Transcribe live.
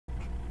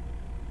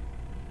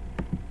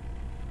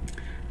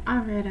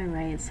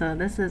Alright, so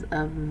this is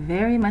a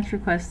very much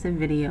requested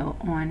video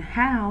on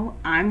how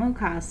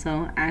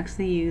Ocaso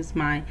actually used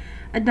my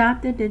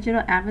adopted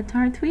digital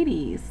avatar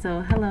Tweety. So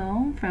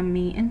hello from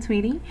me and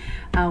Tweety.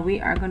 We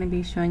are going to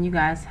be showing you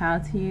guys how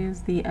to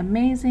use the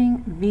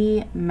amazing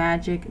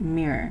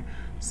VmagicMirror.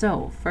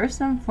 So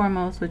first and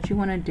foremost, what you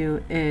want to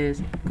do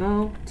is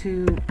go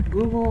to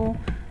Google,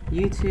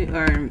 YouTube,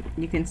 or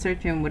you can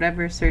search in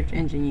whatever search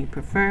engine you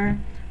prefer.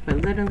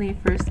 But literally,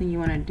 first thing you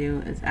want to do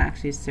is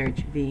actually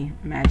search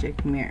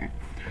VmagicMirror.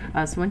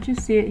 So once you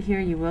see it here,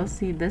 you will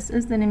see this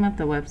is the name of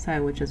the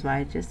website, which is why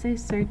I just say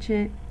search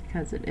it,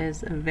 because it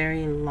is a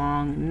very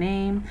long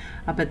name.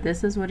 But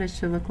this is what it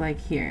should look like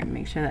here.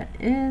 Make sure that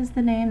is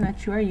the name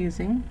that you are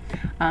using.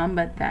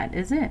 But that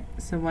is it.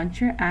 So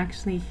once you're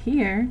actually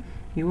here,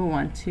 you will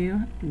want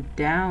to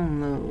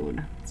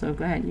download. So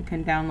go ahead, you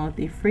can download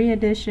the free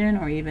edition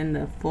or even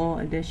the full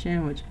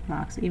edition, which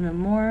unlocks even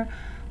more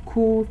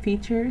cool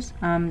features,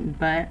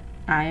 but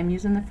I am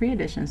using the free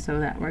edition, so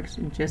that works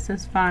just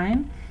as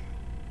fine.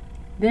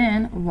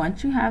 Then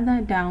once you have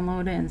that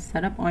downloaded and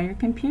set up on your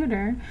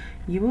computer,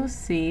 you will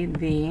see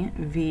the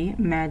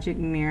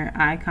VmagicMirror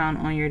icon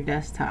on your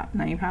desktop.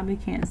 Now you probably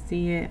can't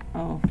see it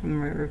from the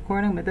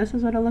recording, but this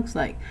is what it looks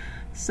like.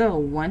 So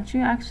once you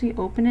actually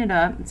open it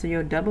up, so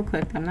you'll double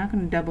click. I'm not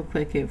going to double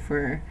click it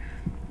for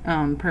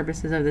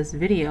purposes of this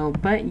video,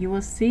 but you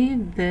will see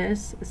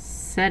this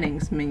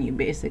settings menu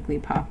basically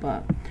pop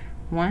up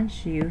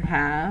once you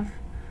have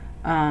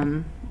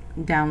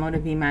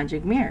downloaded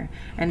VmagicMirror,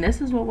 and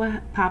this is what will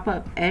pop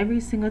up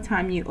every single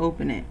time you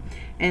open it.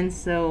 And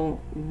so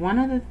one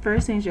of the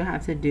first things you'll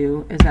have to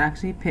do is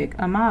actually pick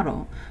a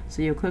model.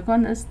 So you'll click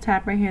on this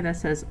tab right here that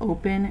says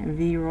Open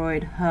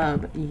Vroid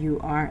Hub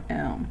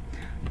URL.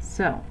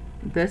 So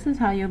this is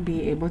how you'll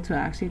be able to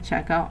actually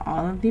check out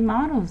all of the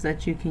models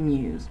that you can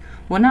use.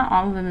 Well, not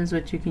all of them is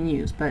what you can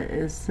use, but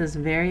it's this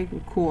very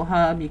cool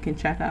hub. You can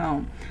check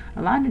out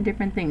a lot of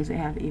different things. They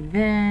have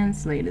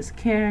events, latest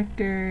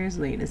characters,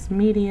 latest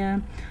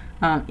media,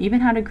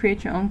 even how to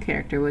create your own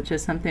character, which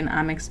is something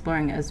I'm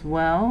exploring as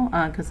well,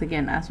 because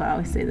again, that's why I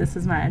always say this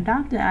is my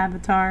adopted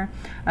avatar,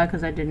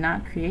 because I did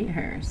not create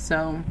her.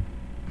 So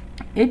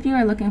if you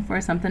are looking for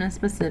something in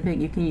specific,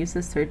 you can use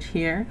the search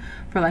here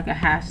for like a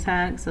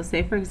hashtag. So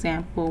say for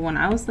example, when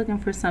I was looking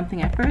for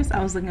something at first,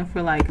 I was looking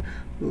for like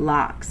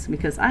locks,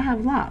 because I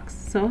have locks.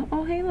 So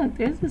oh hey, look,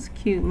 there's this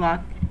cute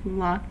lock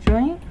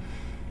joint.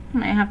 I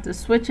might have to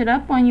switch it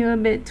up on you a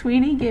bit,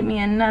 Tweety. Get me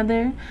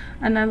another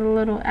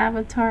little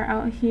avatar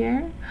out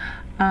here.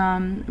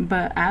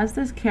 But as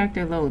this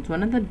character loads,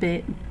 one of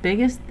the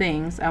biggest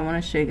things I want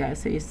to show you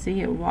guys, so you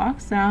see it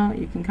walks out,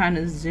 you can kind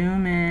of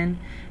zoom in,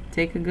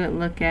 take a good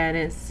look at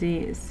it,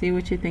 see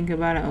what you think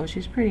about it. Oh,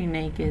 she's pretty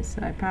naked,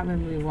 so I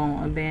probably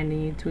won't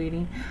abandon you,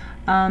 Tweety.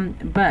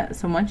 But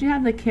so once you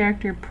have the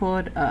character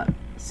pulled up,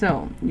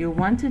 so you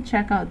want to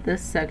check out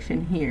this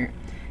section here.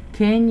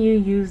 Can you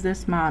use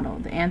this model?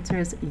 The answer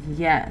is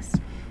yes.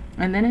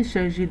 And then it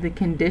shows you the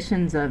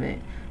conditions of it.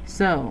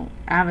 So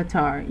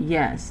avatar,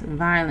 yes.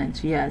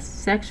 Violence, yes.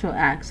 Sexual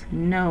acts,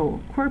 no.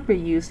 Corporate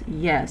use,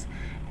 yes.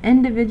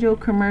 Individual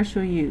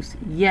commercial use,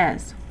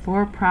 yes.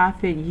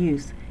 For-profit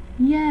use,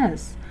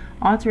 yes.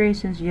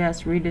 Alterations,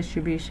 yes.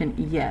 Redistribution,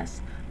 yes.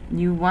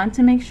 You want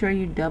to make sure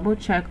you double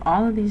check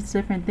all of these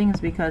different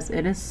things because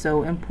it is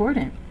so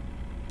important.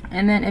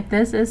 And then if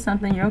this is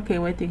something you're okay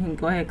with, you can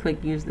go ahead and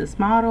click use this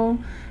model.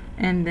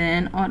 And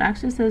then it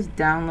actually says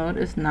download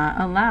is not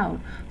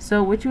allowed.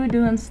 So what you would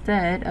do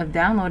instead of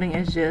downloading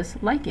is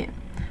just like it.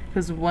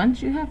 Because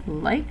once you have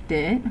liked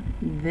it,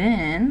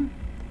 then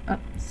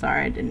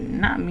sorry, I did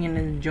not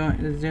mean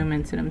to zoom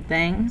into them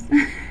things.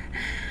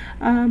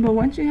 But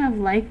once you have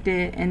liked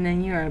it and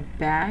then you are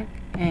back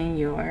in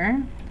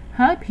your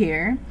hub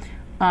here,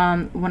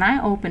 when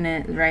I open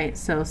it, right,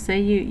 so say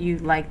you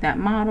like that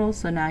model,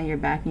 so now you're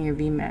back in your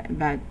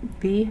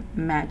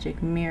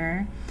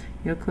VmagicMirror.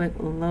 You'll click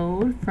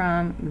load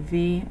from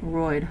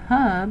Vroid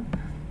Hub,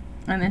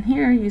 and then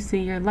here you see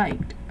your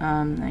liked.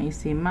 Now you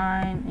see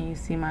mine and you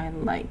see my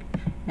liked,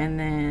 and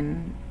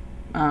then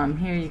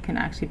here you can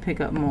actually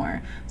pick up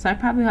more. So I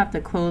probably have to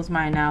close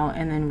mine out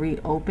and then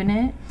reopen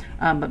it,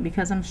 but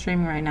because I'm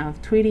streaming right now with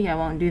Tweety, I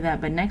won't do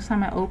that. But next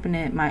time I open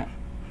it, my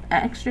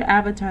extra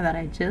avatar that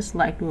I just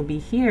liked will be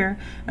here,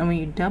 and when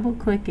you double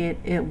click it,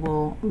 it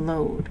will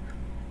load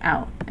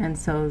out. And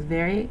so it's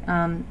very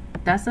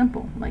that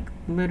simple, like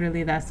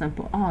literally that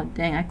simple. Oh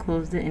dang, I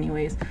closed it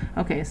anyways.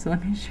 Okay, so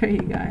let me show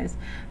you guys.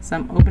 So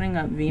I'm opening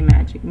up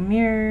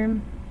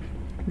VmagicMirror.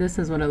 This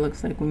is what it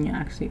looks like when you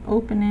actually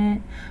open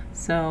it.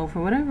 So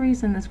for whatever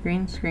reason, this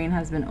green screen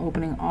has been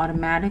opening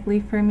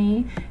automatically for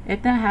me.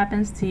 If that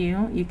happens to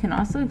you, you can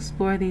also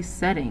explore these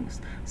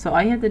settings. So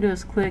all you have to do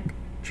is click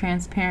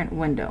transparent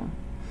window.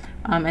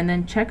 And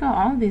then check out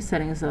all of these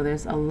settings. So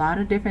there's a lot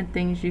of different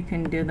things you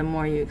can do the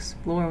more you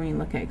explore. When you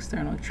look at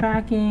external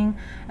tracking,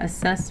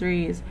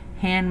 accessories,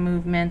 hand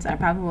movements, I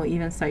probably will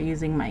even start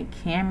using my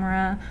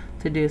camera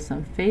to do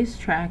some face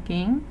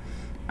tracking.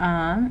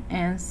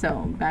 And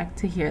so back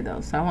to here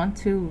though. So I want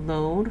to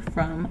load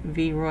from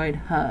Vroid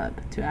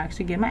Hub to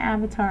actually get my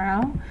avatar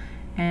out.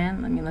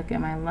 And let me look at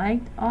my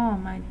liked. Oh,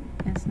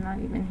 it's not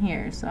even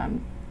here. So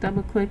I'm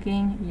double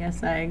clicking.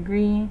 Yes, I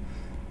agree.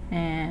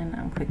 And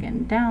I'm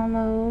clicking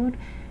download.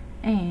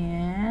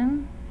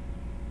 And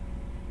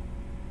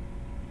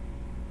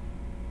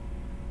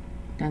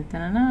dun,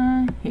 dun, dun,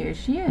 dun, here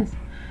she is.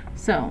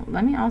 So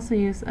let me also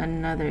use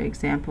another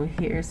example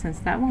here, since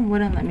that one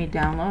wouldn't let me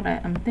download.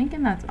 I'm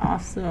thinking that's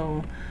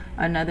also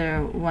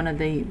another one of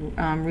the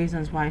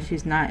reasons why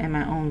she's not in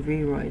my own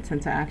Vroid,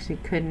 since I actually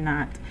could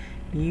not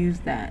use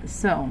that.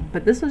 So,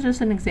 but this was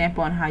just an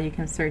example on how you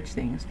can search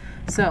things.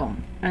 So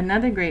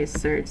another great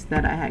search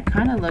that I had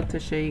kind of looked to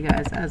show you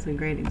guys as a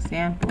great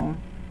example.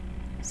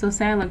 So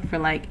say I look for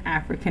like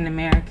African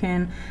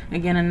American,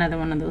 again another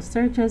one of those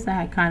searches that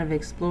I had kind of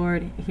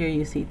explored. Here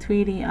you see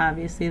Tweety,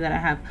 obviously, that I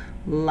have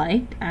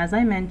liked, as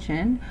I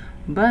mentioned.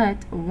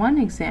 But one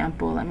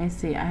example, let me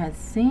see, I had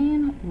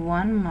seen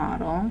one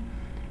model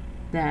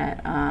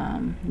that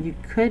you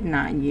could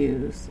not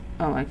use.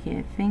 Oh, I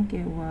can't think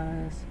it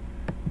was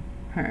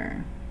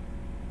her.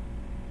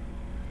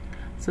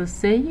 So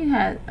say you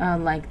had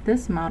like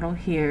this model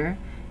here,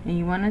 and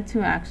you wanted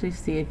to actually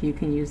see if you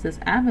can use this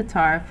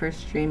avatar for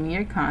streaming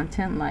your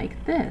content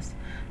like this.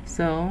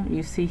 So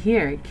you see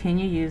here, can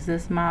you use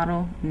this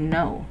model?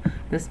 No.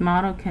 This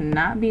model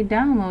cannot be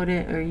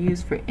downloaded or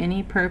used for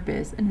any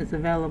purpose and is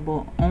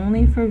available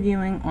only for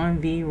viewing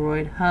on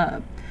Vroid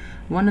Hub.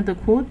 One of the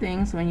cool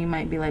things, when you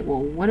might be like,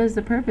 well, what is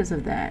the purpose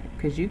of that?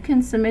 Because you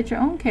can submit your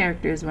own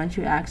characters once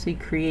you actually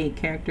create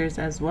characters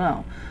as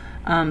well.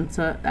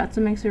 So that's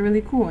what makes it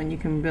really cool, and you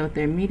can build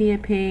their media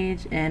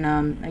page. And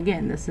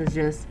again, this is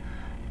just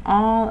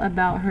all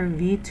about her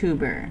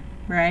VTuber,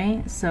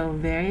 right? So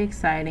very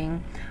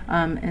exciting.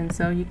 And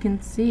so you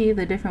can see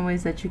the different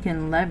ways that you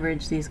can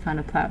leverage these kind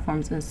of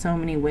platforms in so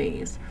many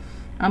ways.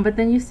 But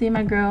then you see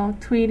my girl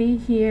Tweety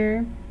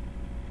here,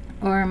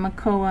 or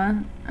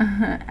Makoa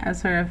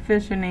as her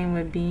official name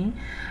would be.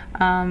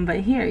 But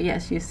here,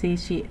 yes, you see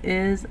she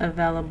is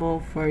available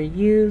for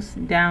use,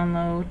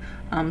 download.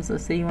 So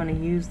say you want to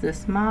use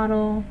this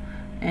model,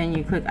 and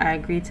you click I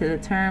agree to the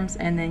terms,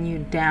 and then you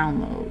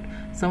download.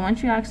 So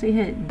once you actually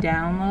hit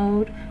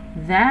download,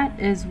 that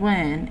is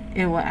when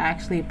it will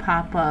actually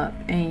pop up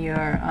in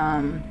your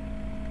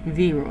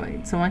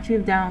Vroid. So once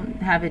you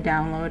have it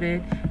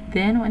downloaded,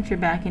 then once you're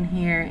back in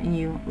here and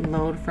you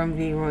load from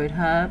Vroid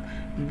Hub,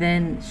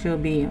 then she'll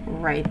be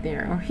right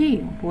there, or he,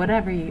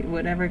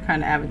 whatever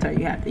kind of avatar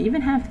you have. To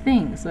even have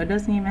things, so it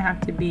doesn't even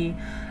have to be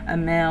a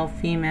male,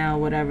 female,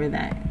 whatever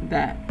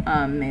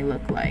that may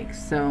look like.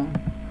 So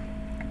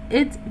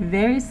it's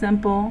very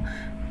simple.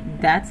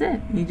 That's it.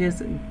 You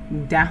just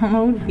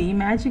download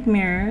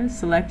VmagicMirror,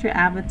 select your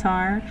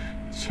avatar,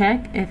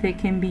 check if it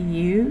can be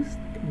used,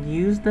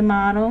 use the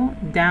model,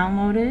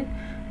 download it,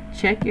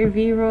 check your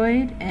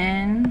Vroid,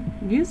 and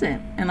use it.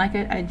 And like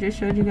I just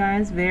showed you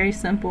guys, very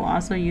simple.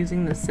 Also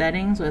using the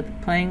settings with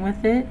playing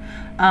with it.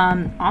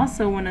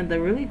 Also, one of the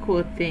really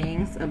cool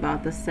things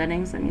about the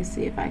settings, let me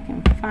see if I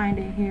can find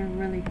it here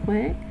really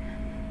quick.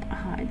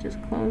 Oh, I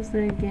just closed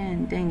it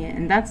again, dang it.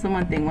 And that's the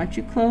one thing, once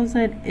you close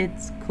it,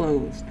 it's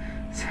closed.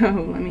 So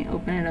let me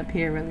open it up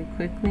here really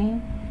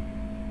quickly.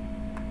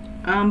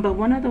 But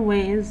one of the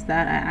ways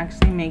that I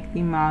actually make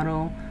the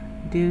model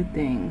do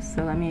things,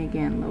 so let me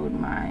again load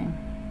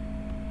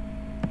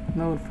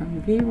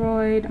from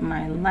Vroid,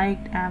 my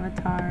liked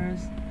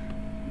avatars,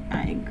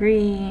 I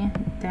agree,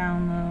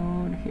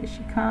 download, here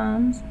she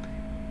comes.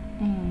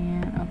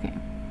 And okay,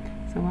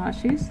 so while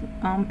she's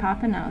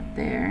popping out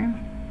there,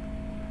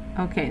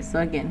 okay, so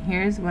again,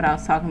 here's what I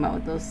was talking about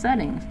with those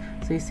settings.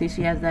 So you see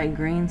she has that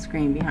green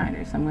screen behind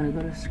her. So I'm going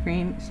to go to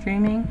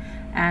streaming,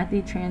 add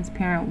the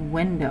transparent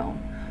window.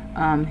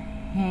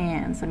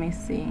 Hands, let me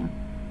see.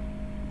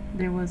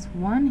 There was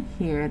one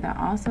here that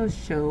also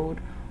showed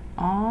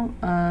all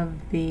of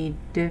the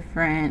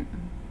different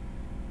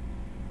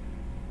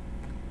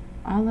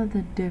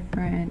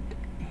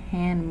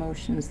hand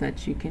motions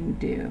that you can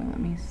do. Let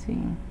me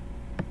see.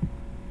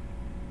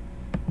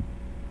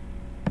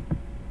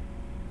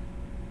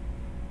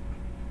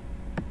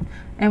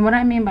 And what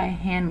I mean by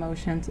hand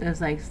motions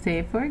is, like,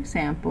 say for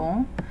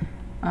example,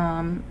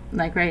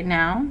 like right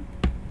now,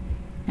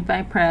 if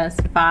I press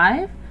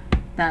 5,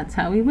 that's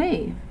how we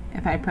wave.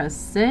 If I press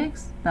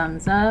 6,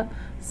 thumbs up,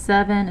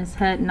 7 is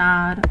head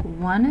nod,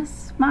 1 is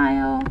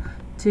smile,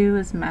 2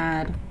 is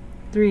mad,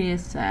 3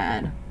 is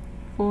sad,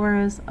 4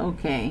 is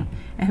okay,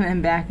 and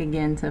then back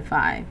again to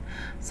 5.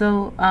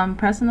 So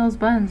pressing those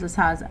buttons is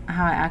how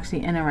I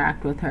actually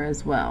interact with her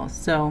as well.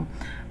 So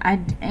I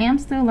am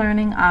still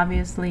learning,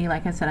 obviously.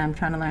 Like I said, I'm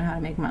trying to learn how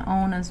to make my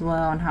own as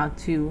well, and how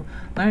to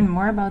learn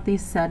more about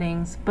these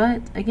settings.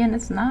 But again,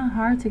 it's not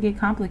hard to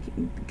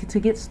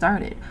get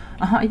started.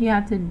 All you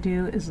have to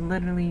do is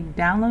literally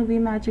download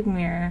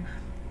VmagicMirror,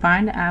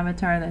 find an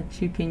avatar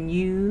that you can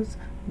use,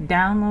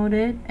 download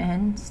it,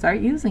 and start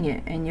using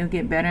it, and you'll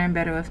get better and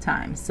better with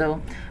time.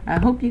 So I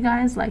hope you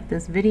guys like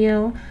this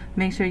video.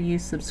 Make sure you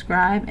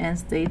subscribe and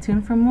stay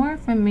tuned for more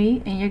from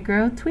me and your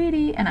girl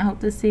Tweety, and I hope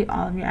to see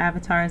all of your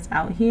avatars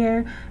out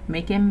here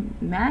making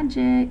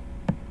magic.